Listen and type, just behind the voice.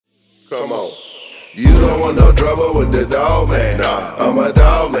Come on. You don't want no trouble with the dog man. Nah, I'm a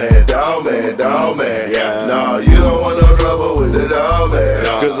dog man, dog man, dog man. Yeah. Nah, you don't want no trouble with the dog man.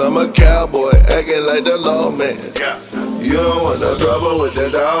 Nah. Cause I'm a cowboy acting like the law man. Yeah. You don't want no trouble with the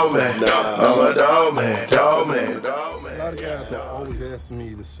dog man. Nah, I'm a dog man, dog man, dog man. A lot of guys are always asking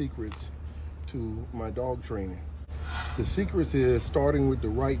me the secrets to my dog training. The secret is starting with the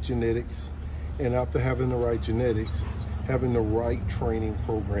right genetics, and after having the right genetics, having the right training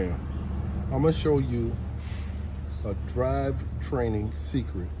program. I'm gonna show you a drive training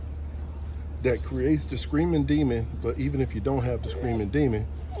secret that creates the screaming demon, but even if you don't have the screaming demon,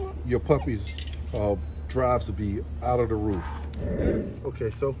 your puppy's drives will be out of the roof. Okay,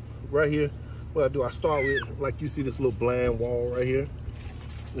 so right here, what I do, I start with, like you see this little bland wall right here.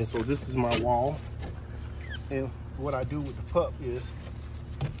 And so this is my wall. And what I do with the pup is,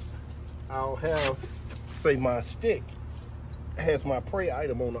 I'll have, say my stick has my prey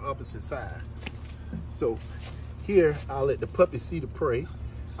item on the opposite side. So here, I'll let the puppy see the prey.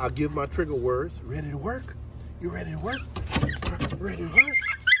 I'll give my trigger words. Ready to work? You ready to work? Ready to work?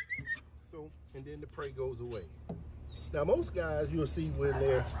 So, and then the prey goes away. Now, most guys you'll see when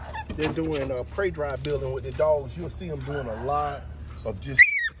they're doing prey drive building with the dogs, you'll see them doing a lot of just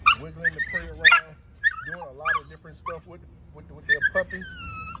wiggling the prey around, doing a lot of different stuff with their puppies.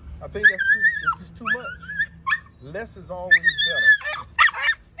 I think it's just too much. Less is always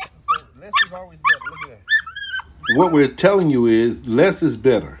better. So less is always better. Look at that. What we're telling you is less is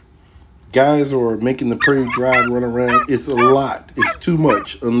better. Guys are making the prey drive run around. It's a lot. It's too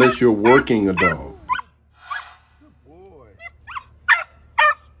much unless you're working a dog. Good boy.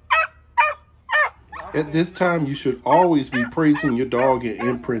 At this time, you should always be praising your dog and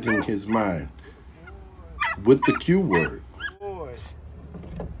imprinting his mind with the cue word.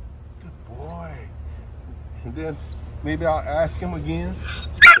 And then maybe I'll ask him again.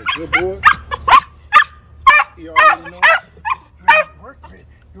 Good boy. He already knows. You ready to work?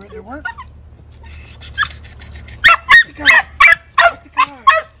 You ready to work?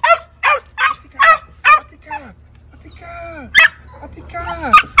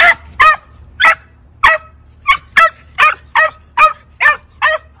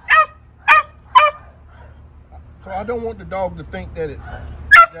 So I don't want the dog to think that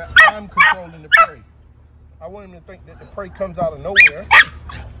I'm controlling the prey. I want him to think that the prey comes out of nowhere.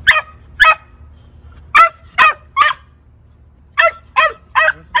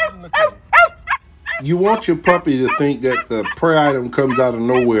 You want your puppy to think that the prey item comes out of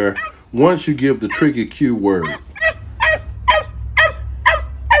nowhere once you give the trigger cue word.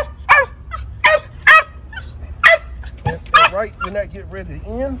 And right when that get ready to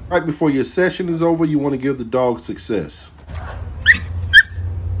end. Right before your session is over, you want to give the dog success.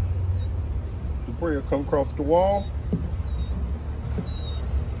 Prey will come across the wall.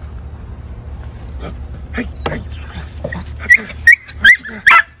 Hey, hey.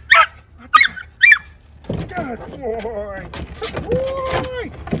 Good boy. Good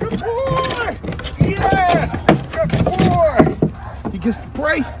boy. Good boy. Yes. Good boy. He gets the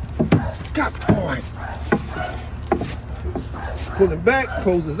prey. Good boy. Pull him back,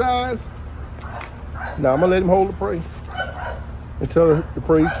 close his eyes. Now I'm gonna let him hold the prey until the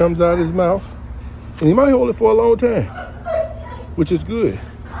prey comes out of his mouth. And he might hold it for a long time, which is good.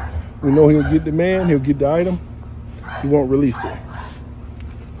 We know he'll get the man, he'll get the item, he won't release it.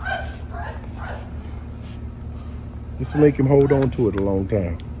 This will make him hold on to it a long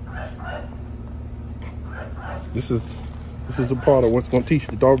time. This is a part of what's going to teach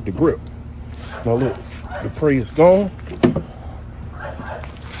the dog the grip. Now look, the prey is gone.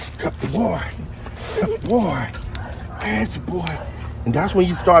 Cut the boy, cut the boy, there's the boy. And that's when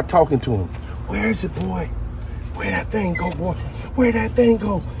you start talking to him. Where is it, boy? Where that thing go, boy? Where that thing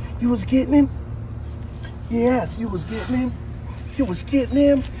go? You was getting him? Yes, you was getting him. You was getting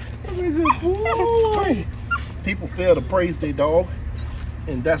him. Good boy. People fail to praise their dog,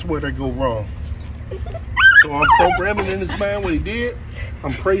 and that's where they go wrong. So I'm programming in his mind what he did.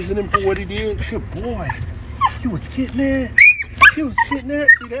 I'm praising him for what he did. Good boy. You was getting that. You was getting that.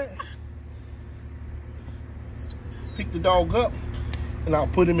 See that? Pick the dog up, and I'll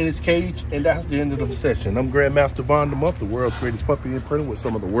put him in his cage, and that's the end of the session. I'm Grandmaster Von the Muff, the world's greatest puppy imprinter with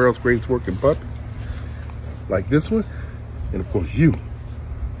some of the world's greatest working puppies, like this one, and of course you,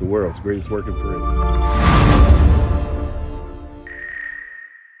 the world's greatest working friend.